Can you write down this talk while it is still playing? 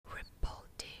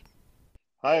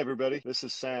Hi, everybody. This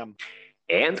is Sam.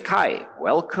 And Kai,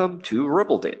 welcome to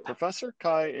RIPPLEDIP. Professor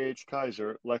Kai H.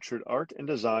 Kaiser lectured art and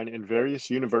design in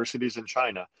various universities in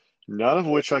China, none of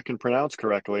which I can pronounce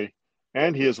correctly,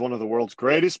 and he is one of the world's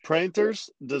greatest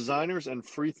painters, designers, and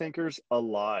freethinkers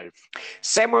alive.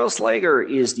 Samuel Slager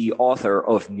is the author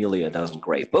of nearly a dozen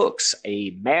great books,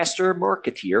 a master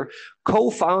marketeer,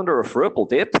 co-founder of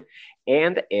RIPPLEDIP,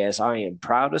 and as I am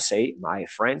proud to say, my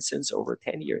friend since over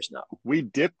 10 years now. We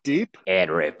dip deep and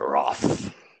rip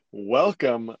rough.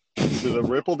 Welcome to the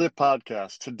RIPPLEDIP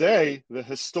podcast. Today, the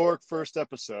historic first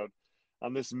episode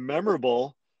on this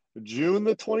memorable June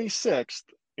the 26th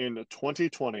in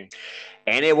 2020.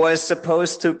 And it was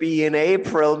supposed to be in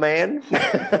April, man.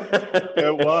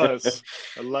 It was.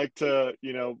 I'd like to,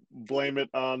 blame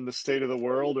it on the state of the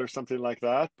world or something like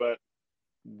that, but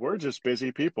we're just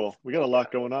busy people. We got a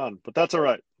lot going on, but that's all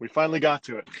right. We finally got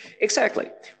to it. Exactly.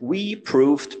 We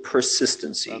proved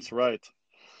persistency. That's right.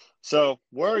 So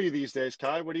where are you these days,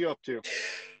 Kai? What are you up to?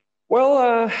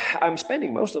 Well, I'm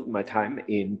spending most of my time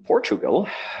in Portugal.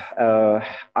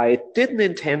 I didn't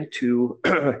intend to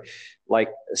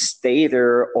stay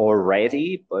there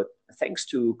already, but thanks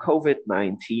to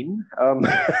COVID-19,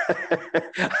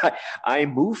 I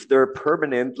moved there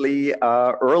permanently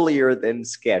earlier than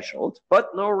scheduled,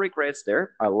 but no regrets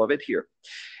there. I love it here.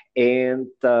 And,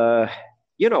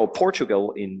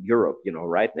 Portugal in Europe,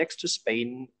 right next to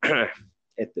Spain,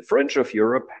 at the fringe of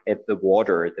Europe, at the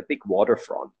water, the big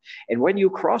waterfront. And when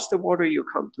you cross the water, you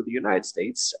come to the United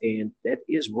States, and that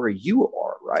is where you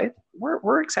are, right?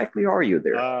 Where exactly are you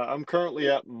there? I'm currently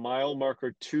at mile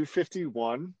marker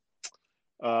 251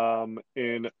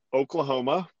 in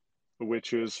Oklahoma,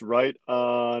 which is right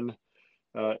on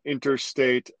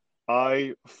Interstate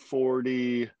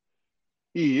I-40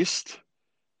 East,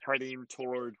 heading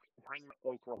toward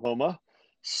Oklahoma.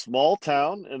 Small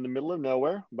town in the middle of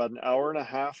nowhere, about an hour and a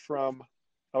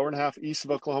half east of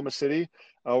Oklahoma City,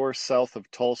 hour south of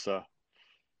Tulsa.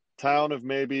 Town of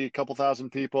maybe a couple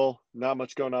thousand people, not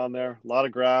much going on there. A lot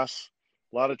of grass,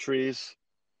 a lot of trees,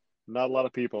 not a lot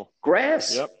of people.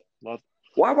 Grass? Yep.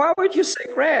 Why would you say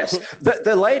grass?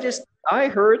 The latest I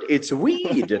heard, it's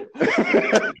weed. You're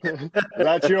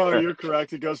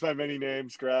correct. It goes by many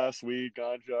names: grass, weed,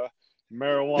 ganja,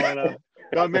 marijuana.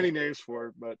 Got many names for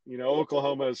it, but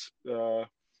Oklahoma's kind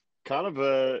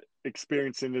of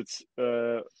experiencing its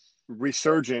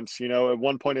resurgence. At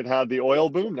one point it had the oil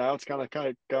boom. Now it's kind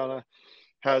of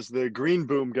has the green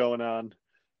boom going on,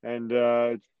 and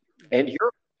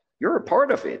you're a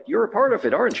part of it. You're a part of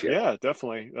it, aren't you? Yeah,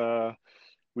 definitely.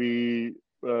 We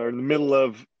are in the middle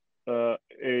of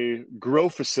a grow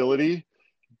facility,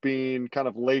 being kind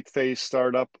of late phase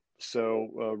startup. So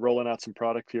rolling out some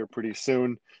product here pretty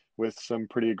soon with some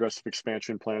pretty aggressive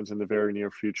expansion plans in the very near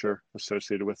future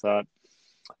associated with that.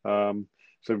 So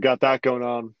we've got that going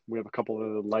on. We have a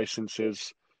couple of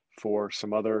licenses for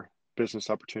some other business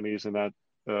opportunities in that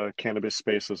cannabis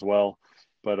space as well.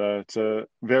 But it's a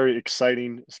very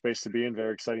exciting space to be in,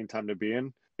 very exciting time to be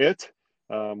in it,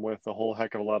 with a whole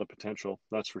heck of a lot of potential.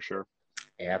 That's for sure.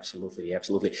 Absolutely,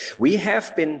 absolutely. We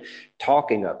have been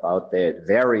talking about that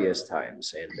various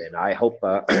times, and I hope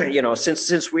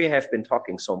since we have been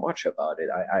talking so much about it,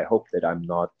 I hope that I'm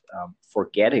not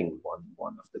forgetting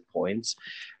one of the points.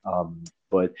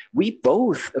 But we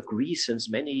both agree since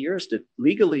many years that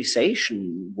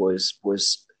legalization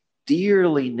was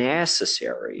dearly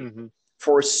necessary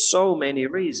for so many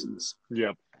reasons.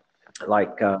 Yeah.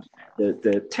 Like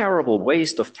the terrible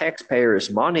waste of taxpayers'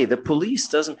 money. The police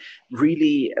doesn't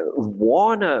really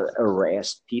want to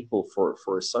arrest people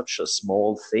for such a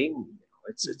small thing.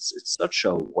 It's such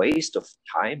a waste of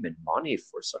time and money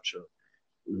for such a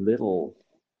little,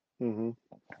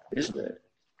 isn't it?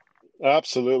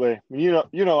 Absolutely. You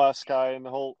know us, Sky, and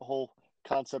the whole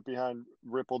concept behind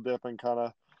RIPPLEDIP and kind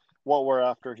of what we're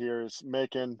after here is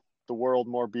making the world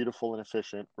more beautiful and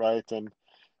efficient, right? And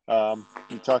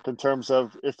you talk in terms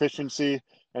of efficiency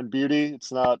and beauty.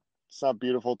 It's not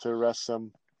beautiful to arrest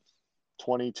some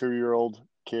 22-year-old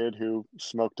kid who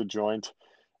smoked a joint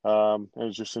and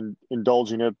is just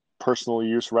indulging it personal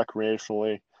use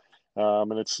recreationally.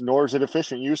 And nor is it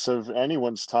efficient use of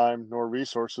anyone's time nor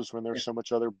resources when there's so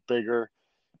much other bigger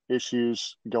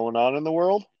issues going on in the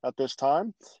world at this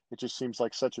time. It just seems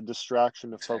like such a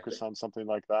distraction to focus on something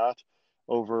like that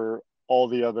over all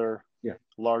the other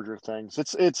larger things.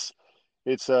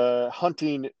 It's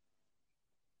hunting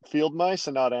field mice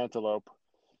and not antelope.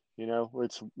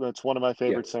 It's one of my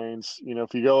favorite sayings.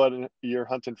 If you go out and you're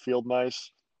hunting field mice,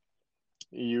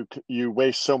 you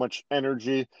waste so much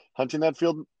energy hunting that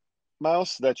field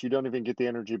mouse that you don't even get the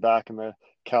energy back and the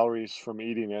calories from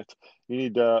eating it. You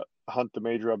need to hunt the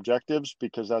major objectives,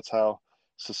 because that's how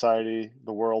society,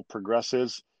 the world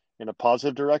progresses in a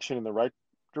positive direction, in the right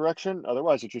direction.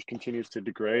 Otherwise, it just continues to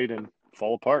degrade and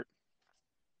fall apart.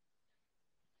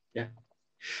 Yeah.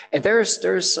 And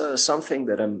there's something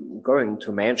that I'm going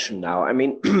to mention now. I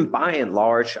mean, by and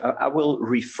large, I will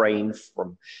refrain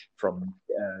from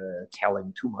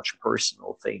telling too much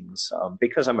personal things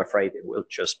because I'm afraid it will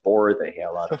just bore the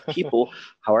hell out of people.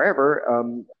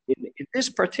 However, in this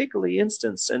particular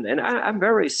instance, and I'm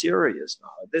very serious now.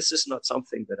 This is not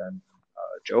something that I'm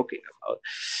joking about.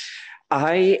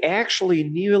 I actually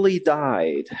nearly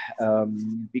died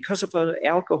because of an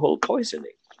alcohol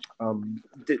poisoning.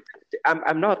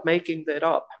 I'm not making that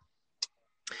up.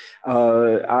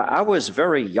 I was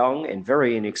very young and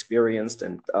very inexperienced,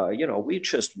 and we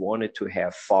just wanted to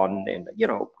have fun. And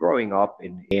growing up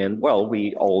and well,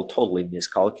 we all totally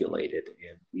miscalculated,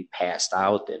 and we passed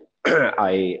out, and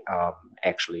I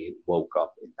actually woke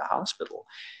up in the hospital.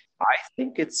 I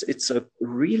think it's a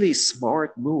really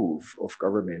smart move of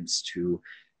governments to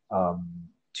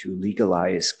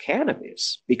legalize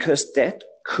cannabis, because that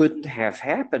couldn't have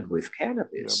happened with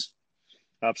cannabis.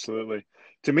 Yeah, absolutely.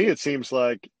 To me, it seems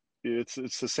like it's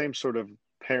the same sort of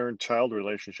parent-child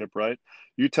relationship, right?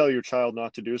 You tell your child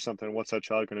not to do something, what's that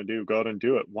child going to do? Go out and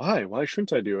do it. Why? Why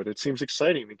shouldn't I do it? It seems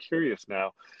exciting and curious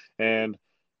now. And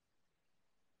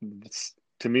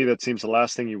to me, that seems the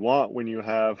last thing you want when you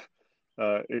have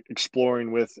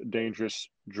exploring with dangerous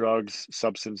drugs,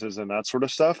 substances, and that sort of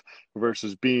stuff,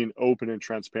 versus being open and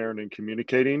transparent and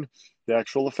communicating the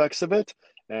actual effects of it,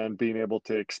 and being able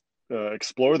to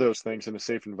explore those things in a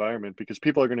safe environment, because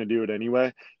people are going to do it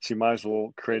anyway. So you might as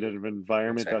well create an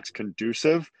environment that's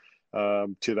conducive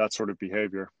to that sort of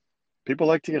behavior. People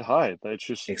like to get high. It's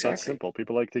just that simple.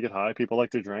 People like to get high. People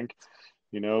like to drink.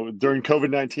 During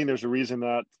COVID-19, there's a reason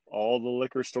that all the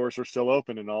liquor stores were still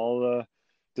open and all the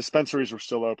dispensaries were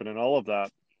still open and all of that.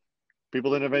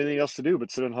 People didn't have anything else to do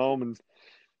but sit at home and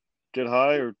get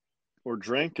high or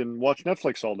drink and watch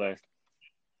Netflix all day.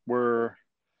 Where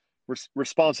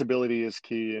responsibility is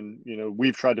key, and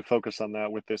we've tried to focus on that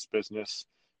with this business.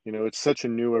 It's such a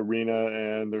new arena,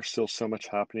 and there's still so much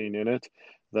happening in it,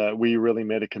 that we really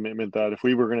made a commitment that if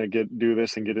we were going to do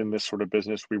this and get in this sort of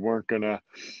business, we weren't going to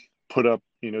put up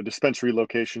dispensary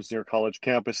locations near college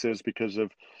campuses, because of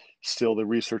still the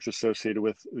research associated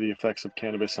with the effects of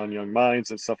cannabis on young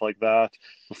minds and stuff like that,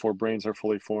 before brains are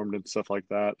fully formed and stuff like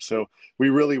that. So we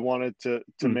really wanted to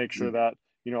make sure that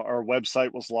our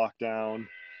website was locked down.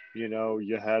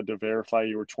 You had to verify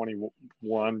you were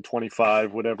 21,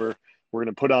 25, whatever we're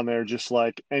going to put on there, just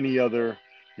like any other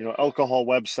alcohol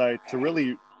website, to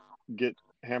really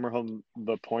hammer home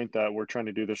the point that we're trying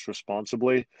to do this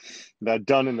responsibly, that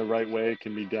done in the right way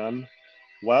can be done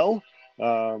well,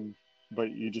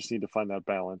 but you just need to find that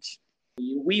balance.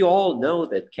 We all know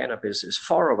that cannabis is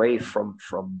far away from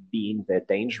being that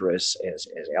dangerous as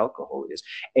alcohol is,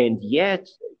 and yet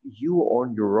you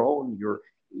on your own,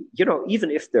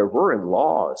 even if there weren't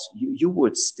laws, you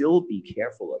would still be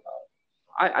careful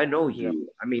about it. I know you. Yeah.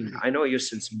 I mean, I know you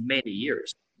since many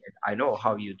years. I know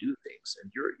how you do things,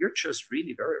 and you're just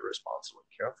really very responsible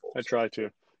and careful. I try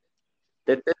to.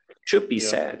 That should be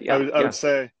said. Yeah, I would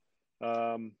say,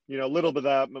 a little bit of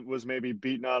that was maybe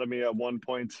beaten out of me at one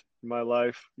point in my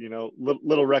life.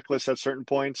 Little reckless at certain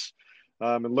points,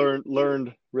 and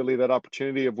learned really that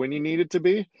opportunity of when you needed to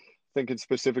be. Thinking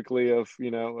specifically of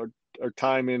our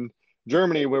time in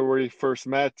Germany, where we first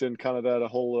met, and kind of that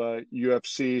whole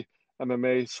UFC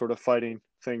MMA sort of fighting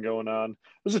thing going on.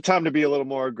 There's a time to be a little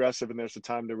more aggressive, and there's a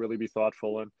time to really be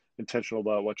thoughtful and intentional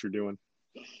about what you're doing.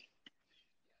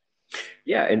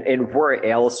 Yeah, and where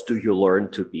else do you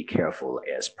learn to be careful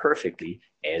as perfectly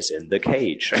as in the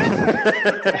cage?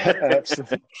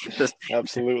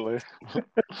 Absolutely.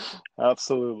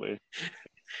 Absolutely.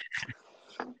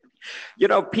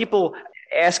 People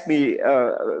ask me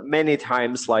many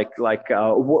times,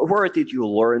 where did you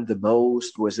learn the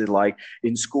most? Was it like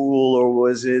in school, or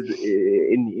was it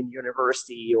in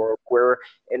university, or where?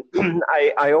 And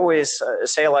I always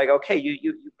say, okay,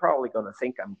 you're probably going to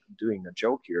think I'm doing a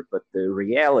joke here, but the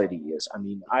reality is,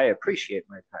 I appreciate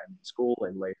my time in school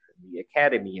and later in the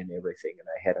academy and everything, and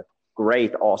I had a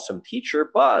great, awesome teacher,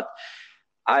 but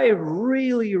I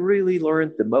really, really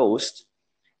learned the most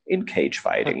in cage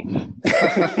fighting.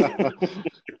 That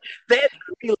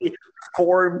really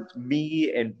formed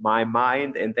me and my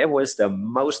mind, and that was the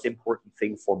most important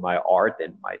thing for my art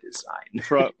and my design.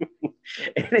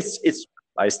 And it's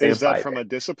I stand Is that by from a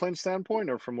discipline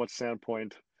standpoint, or from what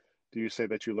standpoint do you say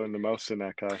that you learned the most in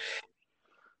that guy?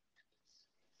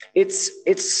 It's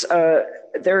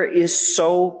there is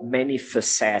so many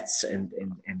facets and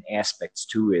aspects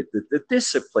to it. The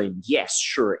discipline, yes,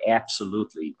 sure,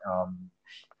 absolutely.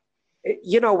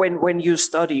 When you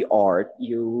study art,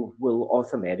 you will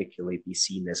automatically be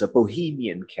seen as a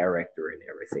bohemian character and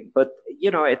everything. But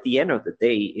at the end of the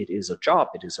day, it is a job.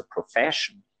 It is a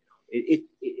profession.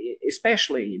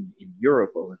 Especially in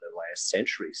Europe over the last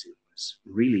centuries, it was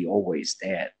really always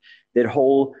that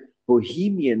whole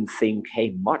bohemian thing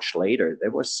came much later.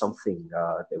 There was something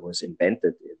that was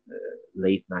invented in the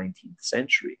late 19th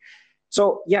century.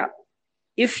 So yeah,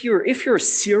 if you're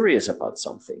serious about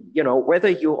something, whether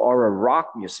you are a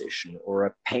rock musician or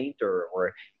a painter,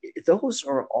 or those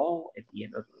are all at the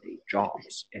end of the day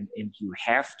jobs, and you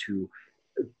have to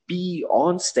be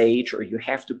on stage, or you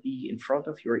have to be in front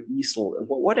of your easel.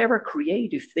 Whatever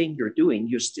creative thing you're doing,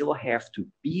 you still have to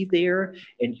be there,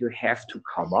 and you have to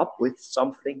come up with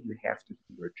something. You have to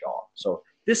do your job. So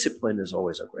discipline is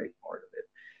always a great part of it.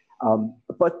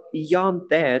 But beyond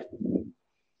that,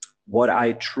 what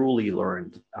I truly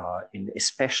learned,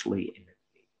 especially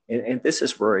and this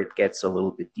is where it gets a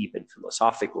little bit deep and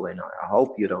philosophical, and I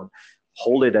hope you don't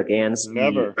hold it against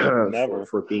me never.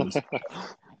 for being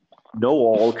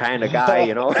know-all kind of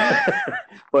guy,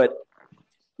 But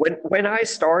when I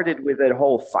started with that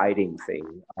whole fighting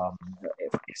thing,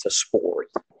 it's a sport,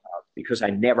 because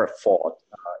I never fought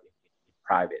in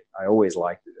private. I always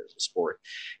liked it as a sport.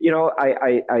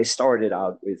 I started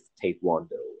out with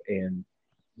Taekwondo, and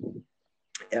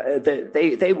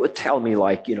they would tell me,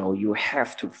 like, you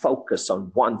have to focus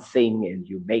on one thing, and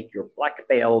you make your black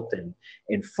belt,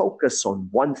 and focus on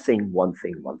one thing.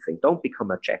 Don't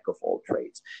become a jack of all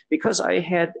trades, because I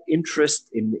had interest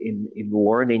in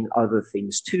learning other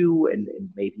things too, and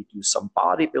maybe do some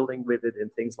bodybuilding with it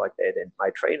and things like that. And my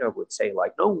trainer would say,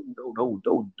 like, no,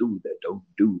 don't do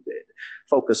that.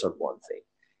 Focus on one thing.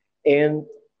 And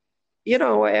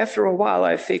after a while,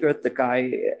 I figured the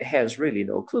guy has really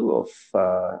no clue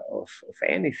of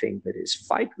anything that is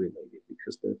fight related,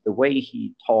 because the way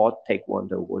he taught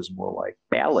Taekwondo was more like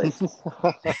ballet.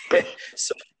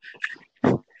 So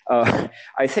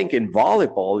I think in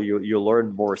volleyball you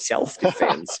learn more self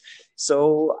defense.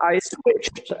 So I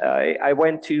switched. I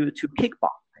went to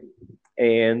kickboxing,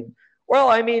 and well,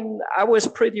 I mean, I was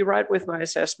pretty right with my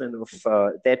assessment of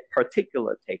that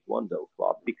particular Taekwondo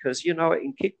club, because, in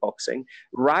kickboxing,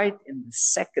 right in the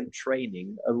second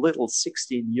training, a little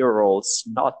 16-year-old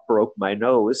snot broke my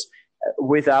nose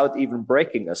without even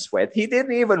breaking a sweat. He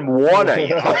didn't even want to,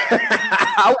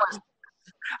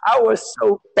 I was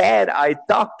so bad, I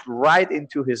ducked right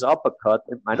into his uppercut,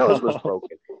 and my nose was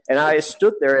broken. And I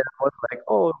stood there and I was like,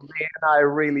 oh man, I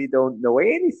really don't know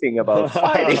anything about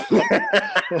fighting.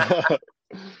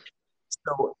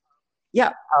 So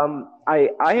yeah,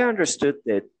 I understood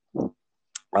that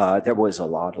there was a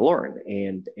lot to learn,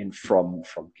 and from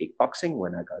kickboxing,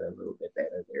 when I got a little bit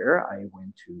better there, I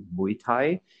went to Muay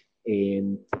Thai,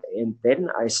 and then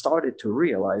I started to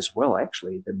realize, well,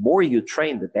 actually, the more you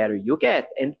train, the better you get.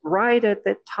 And right at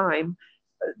that time,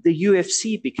 the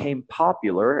UFC became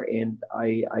popular, and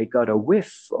I got a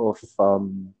whiff of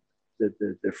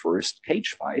the first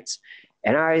cage fights,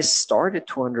 and I started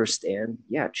to understand,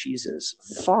 yeah, Jesus,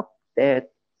 fuck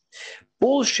that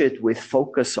bullshit with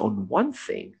focus on one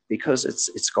thing, because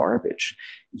it's garbage.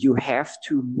 You have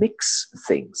to mix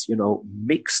things,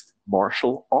 mixed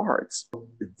martial arts.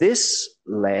 This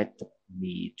led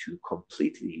me to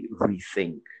completely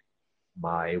rethink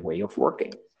my way of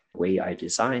working, the way I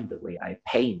design, the way I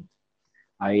paint.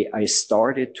 I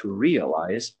started to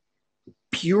realize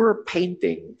pure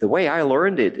painting, the way I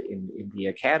learned it in the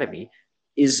academy,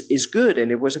 is good,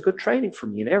 and it was a good training for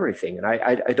me and everything. And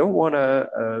I don't want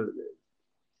to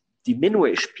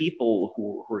diminish people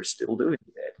who are still doing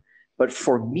that. But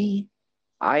for me,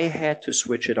 I had to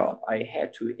switch it up. I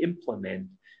had to implement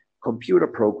computer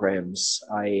programs.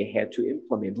 I had to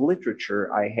implement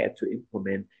literature. I had to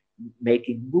implement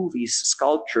making movies,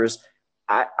 sculptures.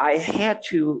 I had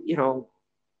to,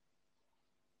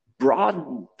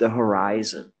 broaden the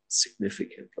horizon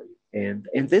significantly. And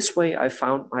in this way, I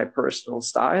found my personal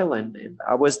style, and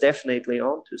I was definitely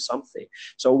on to something.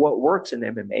 So what works in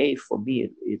MMA, for me,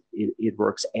 it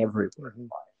works everywhere. Mm-hmm.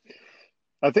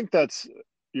 I think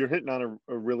you're hitting on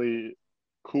a really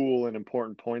cool and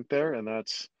important point there, and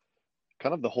that's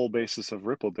kind of the whole basis of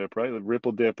Ripple Dip, right? The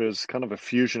Ripple Dip is kind of a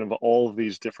fusion of all of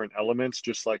these different elements,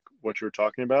 just like what you're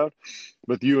talking about.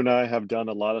 But you and I have done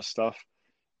a lot of stuff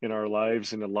in our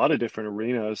lives in a lot of different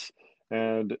arenas,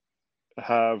 and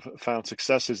have found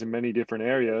successes in many different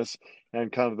areas,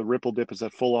 and kind of the Ripple Dip is a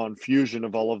full-on fusion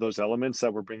of all of those elements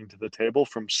that we're bringing to the table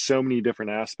from so many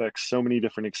different aspects, so many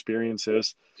different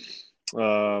experiences,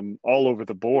 all over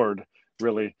the board,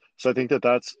 really. So I think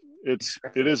that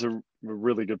it is a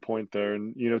really good point there.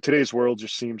 And today's world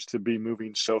just seems to be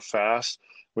moving so fast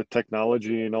with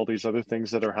technology and all these other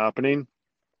things that are happening,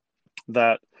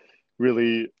 that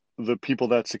really the people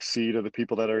that succeed are the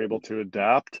people that are able to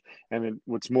adapt. And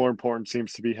what's more important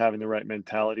seems to be having the right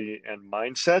mentality and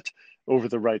mindset over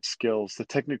the right skills. The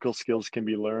technical skills can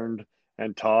be learned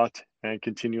and taught and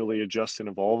continually adjust and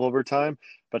evolve over time,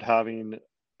 but having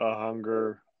a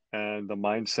hunger and the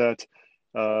mindset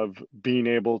of being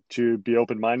able to be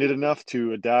open-minded enough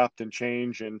to adapt and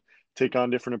change and take on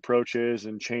different approaches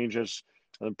and change as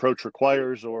an approach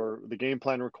requires or the game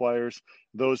plan requires,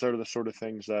 those are the sort of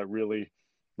things that really,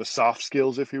 the soft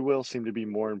skills, if you will, seem to be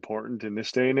more important in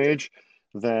this day and age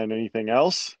than anything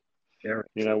else.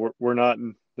 Yeah. We're not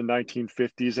in the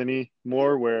 1950s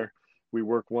anymore, where we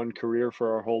work one career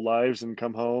for our whole lives and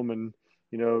come home and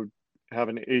have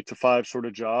an 8 to 5 sort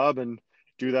of job and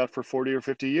do that for 40 or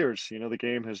 50 years. The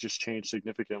game has just changed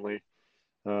significantly.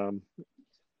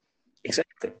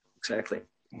 Exactly.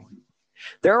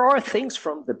 There are things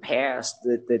from the past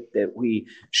that we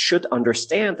should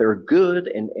understand. They're good,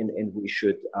 and we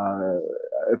should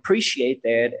appreciate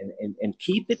that and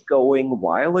keep it going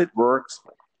while it works.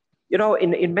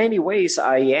 In many ways,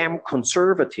 I am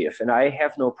conservative, and I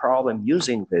have no problem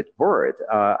using that word.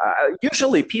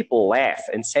 Usually people laugh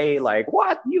and say, like,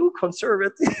 what, you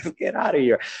conservative? Get out of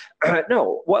here.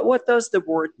 No, what does the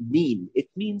word mean? It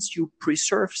means you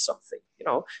preserve something.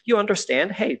 You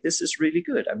understand, hey, this is really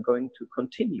good. I'm going to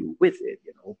continue with it,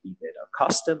 be that a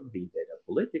custom, be that a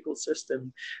political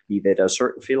system, be that a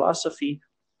certain philosophy.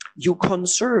 You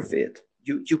conserve it.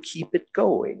 You keep it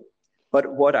going.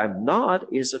 But what I'm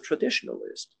not is a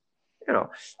traditionalist.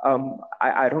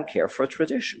 I don't care for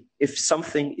tradition. If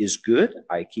something is good,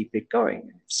 I keep it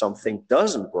going. If something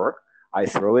doesn't work, I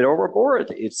throw it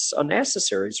overboard. It's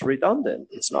unnecessary. It's redundant.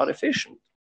 It's not efficient.